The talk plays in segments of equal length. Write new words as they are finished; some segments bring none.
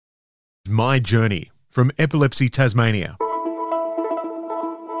My Journey from Epilepsy Tasmania.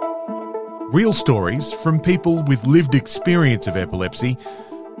 Real stories from people with lived experience of epilepsy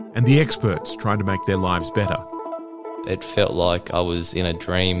and the experts trying to make their lives better. It felt like I was in a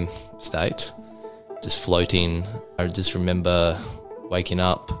dream state, just floating. I just remember waking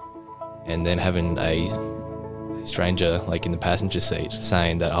up and then having a stranger like in the passenger seat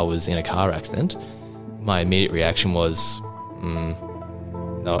saying that I was in a car accident. My immediate reaction was,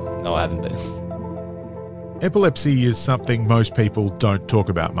 no, I haven't been. Epilepsy is something most people don't talk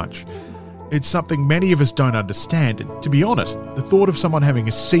about much. It's something many of us don't understand. And to be honest, the thought of someone having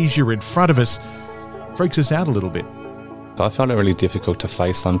a seizure in front of us freaks us out a little bit. I found it really difficult to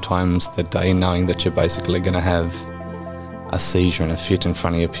face sometimes the day knowing that you're basically going to have a seizure and a fit in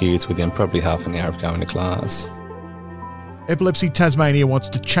front of your peers within probably half an hour of going to class. Epilepsy Tasmania wants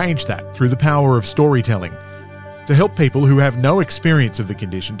to change that through the power of storytelling, to help people who have no experience of the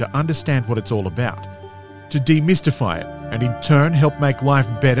condition to understand what it's all about, to demystify it and in turn help make life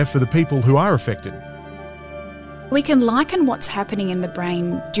better for the people who are affected. We can liken what's happening in the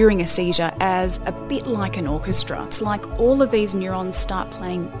brain during a seizure as a bit like an orchestra. It's like all of these neurons start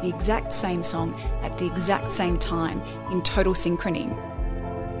playing the exact same song at the exact same time in total synchrony.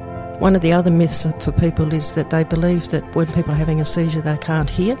 One of the other myths for people is that they believe that when people are having a seizure they can't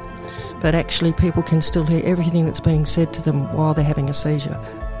hear, but actually people can still hear everything that's being said to them while they're having a seizure.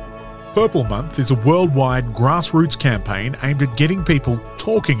 Purple Month is a worldwide grassroots campaign aimed at getting people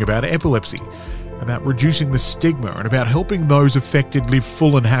talking about epilepsy, about reducing the stigma and about helping those affected live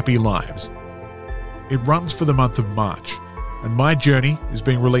full and happy lives. It runs for the month of March, and My Journey is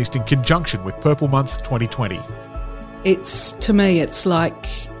being released in conjunction with Purple Month 2020. To me, it's like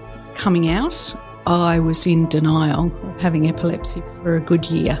coming out. I was in denial of having epilepsy for a good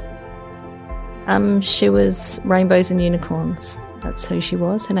year. She was Rainbows and Unicorns. That's who she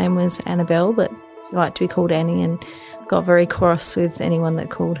was. Her name was Annabelle, but she liked to be called Annie and got very cross with anyone that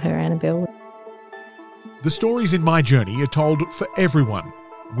called her Annabelle. The stories in My Journey are told for everyone.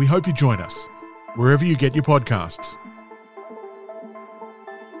 We hope you join us wherever you get your podcasts.